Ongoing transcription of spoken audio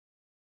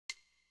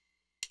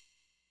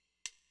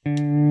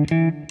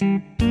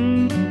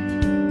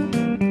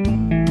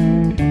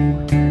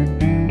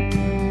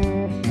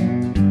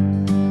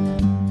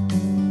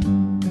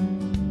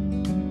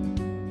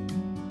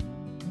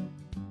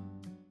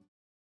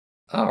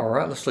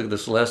Alright, let's look at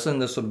this lesson.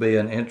 This will be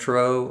an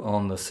intro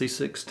on the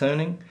C6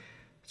 tuning.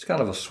 It's kind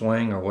of a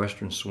swing or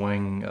western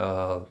swing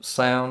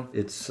sound.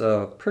 It's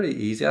pretty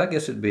easy. I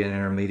guess it'd be an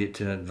intermediate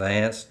to an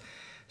advanced.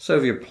 So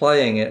if you're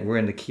playing it, we're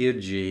in the key of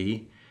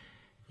G.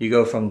 You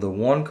go from the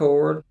 1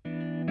 chord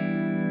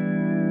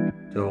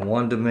to a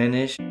 1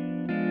 diminished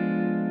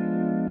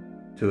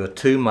to a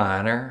 2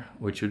 minor,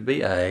 which would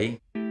be A,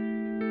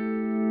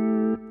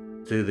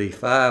 to the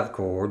 5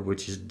 chord,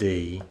 which is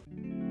D.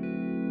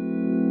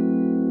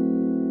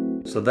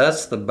 So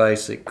that's the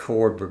basic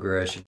chord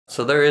progression.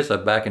 So there is a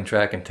backing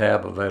track and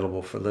tab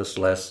available for this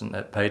lesson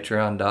at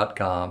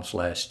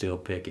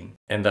patreon.com/stillpicking.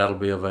 And that'll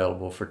be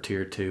available for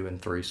tier 2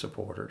 and 3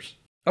 supporters.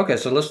 Okay,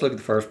 so let's look at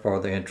the first part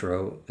of the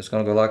intro. It's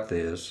going to go like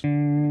this.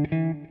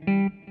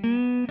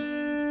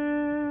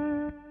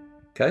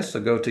 Okay, so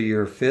go to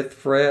your 5th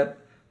fret,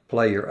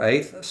 play your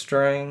 8th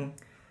string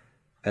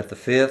at the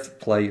 5th,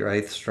 play your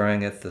 8th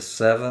string at the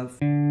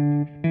 7th.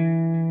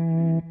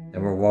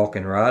 And we're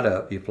walking right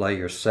up. You play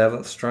your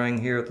 7th string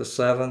here at the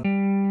 7th,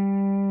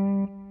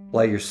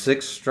 play your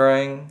 6th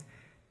string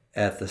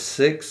at the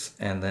 6th,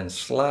 and then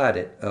slide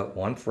it up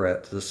 1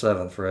 fret to the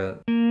 7th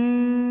fret.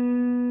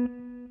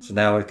 So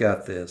now we've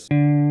got this.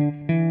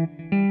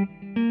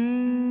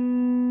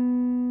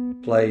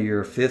 Play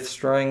your 5th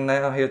string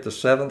now here at the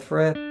 7th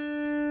fret.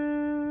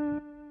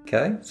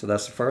 Okay, so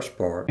that's the first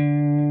part.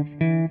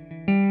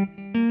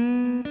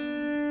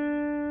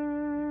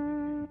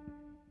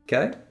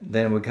 Okay,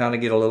 then we kind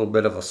of get a little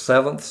bit of a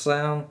 7th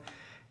sound.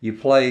 You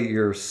play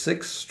your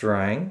 6th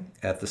string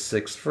at the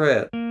 6th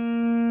fret.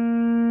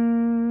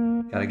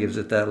 Kind of gives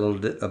it that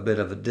a bit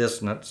of a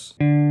dissonance.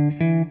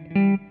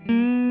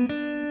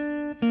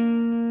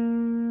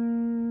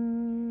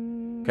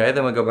 Okay,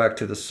 then we go back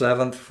to the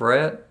 7th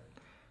fret.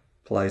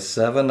 Play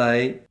 7,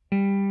 8.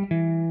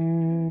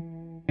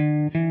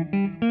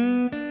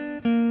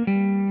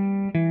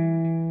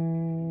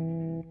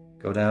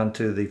 Go down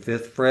to the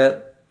 5th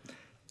fret.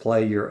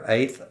 Play your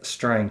 8th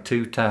string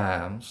 2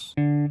 times.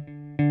 Go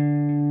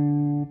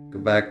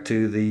back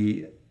to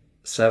the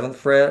 7th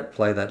fret,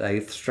 play that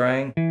 8th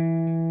string.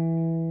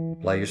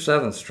 Play your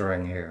 7th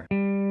string here.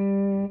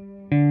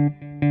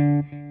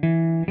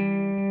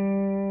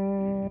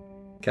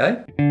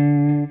 Okay?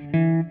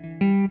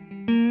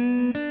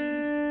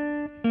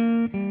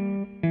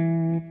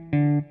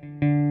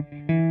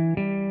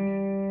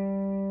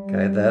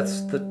 Okay,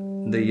 that's the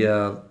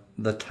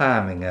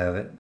timing of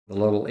it. The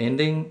little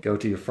ending, go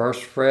to your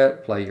 1st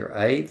fret, play your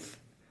 8th,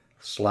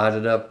 slide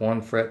it up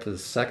 1 fret to the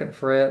 2nd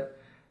fret,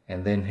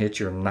 and then hit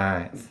your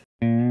 9th.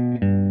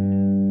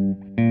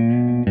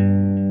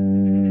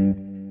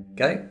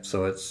 Okay,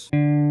 so it's...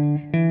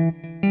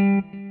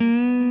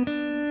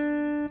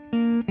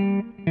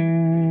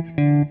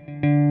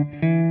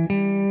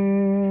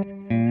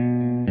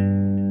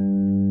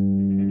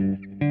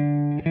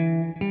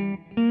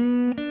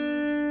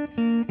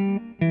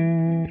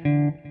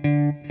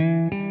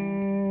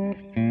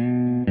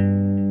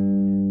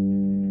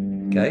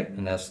 Okay,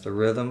 and that's the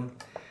rhythm.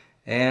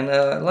 And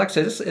like I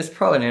said, it's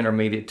probably an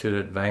intermediate to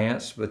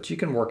advanced, but you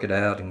can work it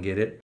out and get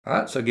it.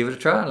 Alright, so give it a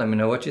try and let me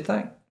know what you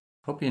think.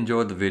 Hope you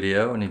enjoyed the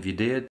video, and if you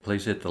did,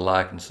 please hit the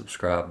like and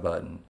subscribe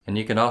button. And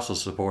you can also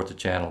support the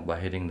channel by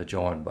hitting the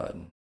join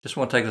button. Just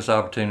want to take this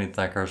opportunity to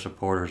thank our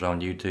supporters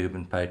on YouTube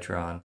and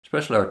Patreon,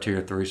 especially our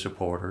tier 3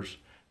 supporters,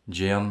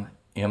 Jim,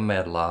 M.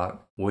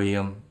 Medlock,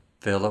 William,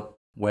 Philip,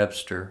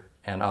 Webster,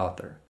 and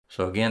Arthur.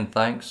 So again,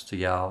 thanks to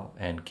y'all,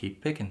 and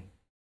keep picking.